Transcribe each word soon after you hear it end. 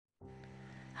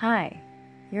Hi,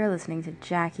 you're listening to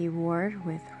Jackie Ward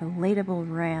with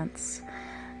Relatable Rants,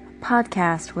 a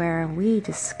podcast where we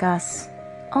discuss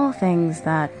all things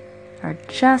that are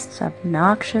just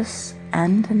obnoxious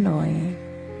and annoying.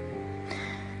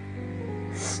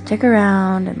 Stick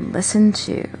around and listen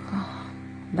to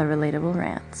the Relatable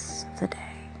Rants of the day.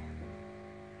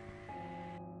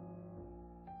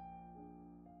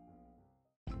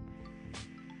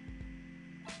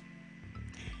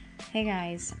 Hey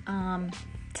guys,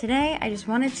 today I just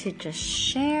wanted to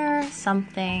share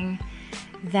something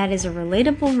that is a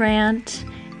relatable rant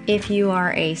if you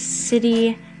are a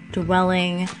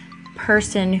city-dwelling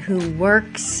person who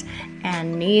works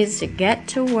and needs to get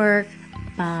to work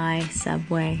by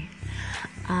subway.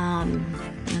 And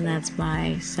that's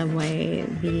by subway,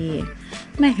 the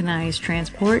mechanized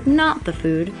transport, not the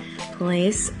food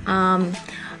place.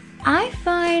 I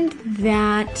find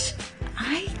that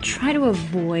I try to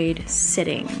avoid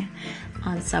sitting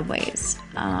on subways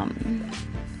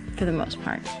for the most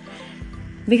part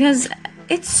because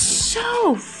it's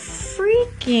so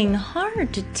freaking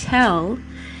hard to tell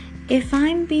if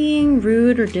I'm being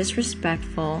rude or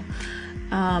disrespectful.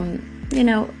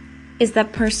 Is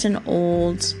that person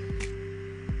old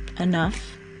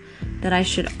enough that I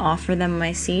should offer them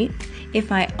my seat?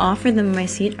 If I offer them my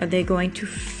seat, are they going to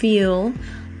feel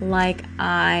like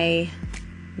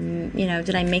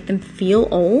did I make them feel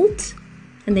old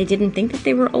and they didn't think that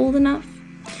they were old enough?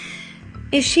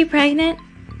 Is she pregnant?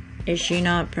 Is she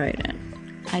not pregnant?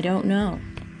 I don't know.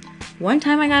 One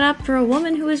time I got up for a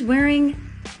woman who was wearing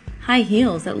high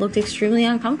heels that looked extremely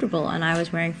uncomfortable and I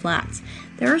was wearing flats.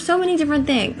 There are so many different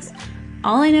things.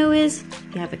 All I know is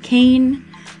you have a cane.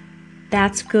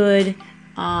 That's good.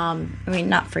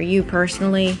 Not for you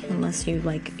personally, unless you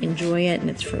enjoy it and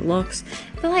it's for looks.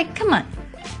 But come on.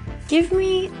 Give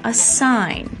me a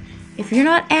sign. If you're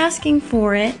not asking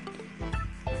for it,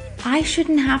 I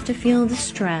shouldn't have to feel the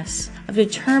stress of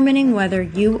determining whether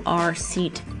you are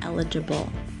seat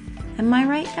eligible. Am I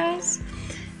right, guys?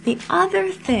 The other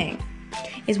thing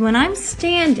is when I'm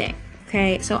standing,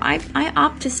 okay, so I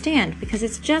opt to stand because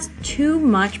it's just too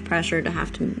much pressure to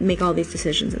have to make all these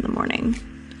decisions in the morning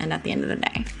and at the end of the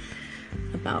day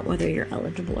about whether you're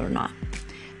eligible or not.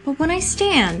 But when I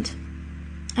stand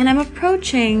and I'm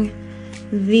approaching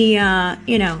the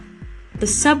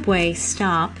subway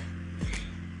stop,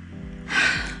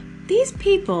 these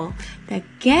people that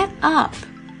get up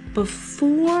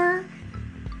before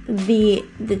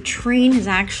the train has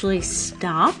actually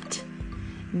stopped,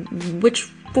 which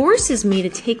forces me to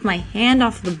take my hand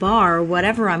off the bar or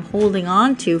whatever I'm holding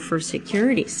on to for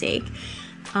security's sake,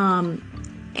 and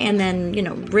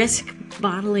then, risk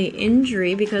bodily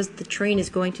injury because the train is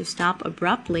going to stop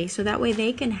abruptly so that way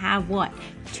they can have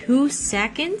 2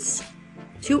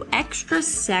 extra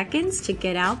seconds to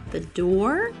get out the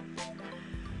door?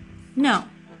 No,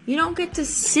 you don't get to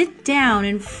sit down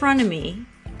in front of me,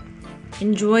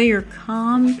 enjoy your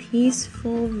calm,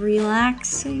 peaceful,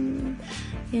 relaxing,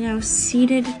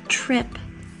 seated trip,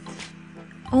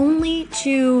 only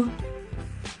to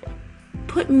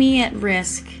put me at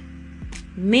risk,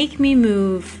 make me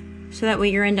move, so that way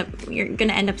you're going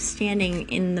to end up standing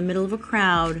in the middle of a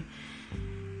crowd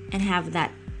and have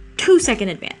that 2-second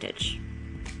advantage.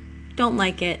 Don't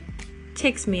like it.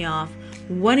 Ticks me off.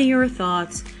 What are your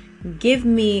thoughts? Give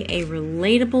me a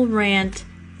relatable rant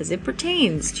as it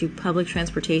pertains to public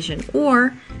transportation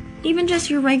or even just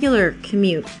your regular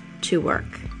commute to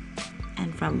work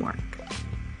and from work.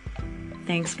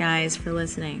 Thanks, guys, for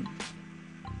listening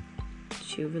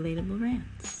to Relatable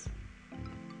Rants.